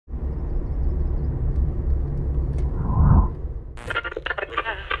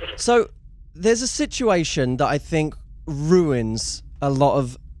So there's a situation that I think ruins a lot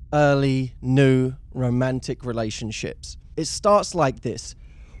of early new romantic relationships. It starts like this.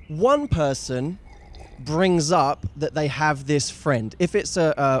 One person brings up that they have this friend. If it's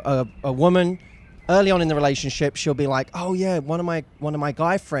a woman, early on in the relationship, she'll be like, oh yeah, one of my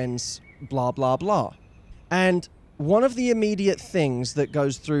guy friends, blah, blah, blah. And one of the immediate things that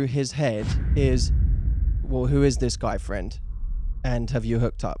goes through his head is, well, who is this guy friend? And have you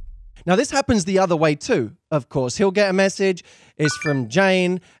hooked up? Now, this happens the other way too, of course. He'll get a message, it's from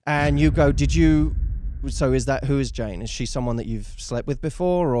Jane, and you go, so who is Jane? Is she someone that you've slept with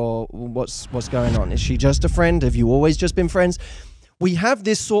before, or what's going on? Is she just a friend? Have you always just been friends? We have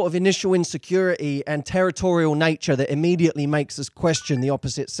this sort of initial insecurity and territorial nature that immediately makes us question the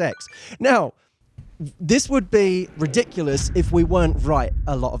opposite sex. Now, this would be ridiculous if we weren't right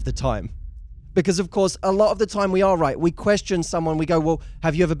a lot of the time. Because, of course, a lot of the time we are right. We question someone, we go, well,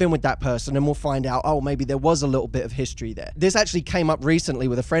 have you ever been with that person? And we'll find out, oh, maybe there was a little bit of history there. This actually came up recently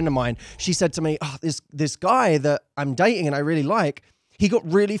with a friend of mine. She said to me, oh, this guy that I'm dating and I really like, he got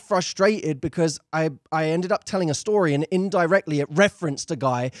really frustrated because I ended up telling a story and indirectly it referenced a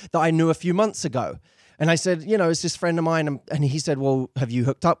guy that I knew a few months ago. And I said, you know, it's this friend of mine. And he said, well, have you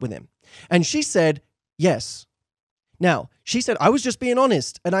hooked up with him? And she said, yes. Now, she said, I was just being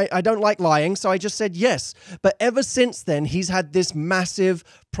honest and I don't like lying, so I just said yes. But ever since then, he's had this massive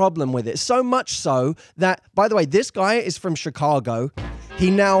problem with it. So much so that, by the way, this guy is from Chicago. He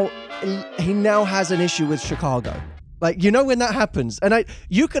now has an issue with Chicago. Like, you know when that happens? And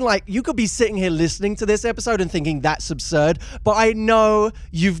you could be sitting here listening to this episode and thinking that's absurd, but I know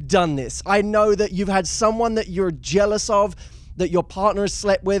you've done this. I know that you've had someone that you're jealous of, that your partner has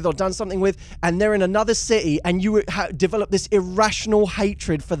slept with or done something with, and they're in another city, and you develop this irrational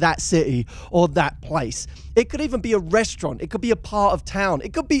hatred for that city or that place. It could even be a restaurant. It could be a part of town.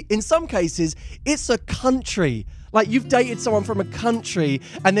 It could be, in some cases, it's a country. Like, you've dated someone from a country,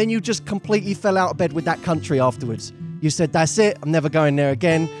 and then you just completely fell out of bed with that country afterwards. You said, that's it. I'm never going there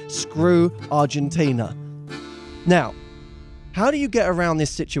again. Screw Argentina. Now, how do you get around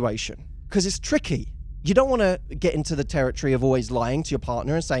this situation? Because it's tricky. You don't want to get into the territory of always lying to your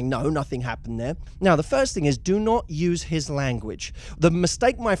partner and saying, no, nothing happened there. Now, the first thing is do not use his language. The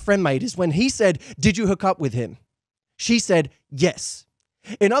mistake my friend made is when he said, did you hook up with him? She said, yes.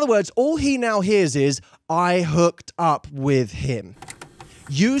 In other words, all he now hears is, I hooked up with him.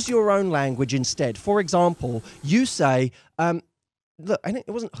 Use your own language instead. For example, you say, look, it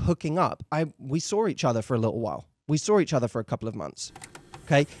wasn't hooking up. We saw each other for a little while. We saw each other for a couple of months.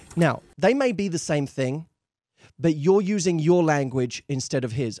 Okay, now, they may be the same thing, but you're using your language instead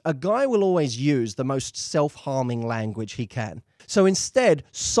of his. A guy will always use the most self-harming language he can. So instead,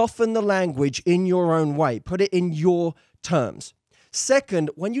 soften the language in your own way. Put it in your terms.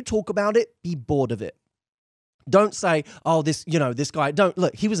 Second, when you talk about it, be bored of it. Don't say, oh, this guy,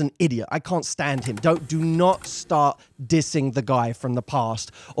 look, he was an idiot. I can't stand him. Do not start dissing the guy from the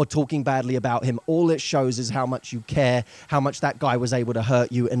past or talking badly about him. All it shows is how much you care, how much that guy was able to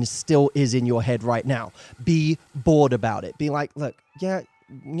hurt you and still is in your head right now. Be bored about it. Be like, look, yeah,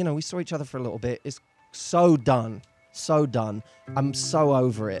 we saw each other for a little bit. It's so done. So done. I'm so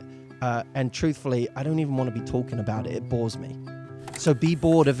over it. And truthfully, I don't even want to be talking about it. It bores me. So be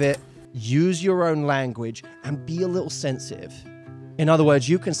bored of it. Use your own language and be a little sensitive. In other words,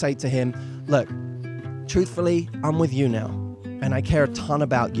 you can say to him, look, truthfully, I'm with you now and I care a ton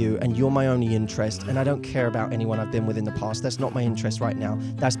about you and you're my only interest and I don't care about anyone I've been with in the past. That's not my interest right now.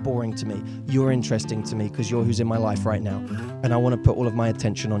 That's boring to me. You're interesting to me because you're who's in my life right now and I want to put all of my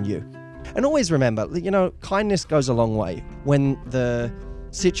attention on you. And always remember, kindness goes a long way. When the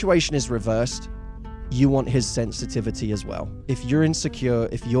situation is reversed, you want his sensitivity as well. If you're insecure,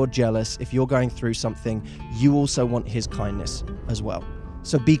 if you're jealous, if you're going through something, you also want his kindness as well.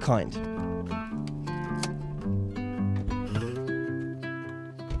 So be kind.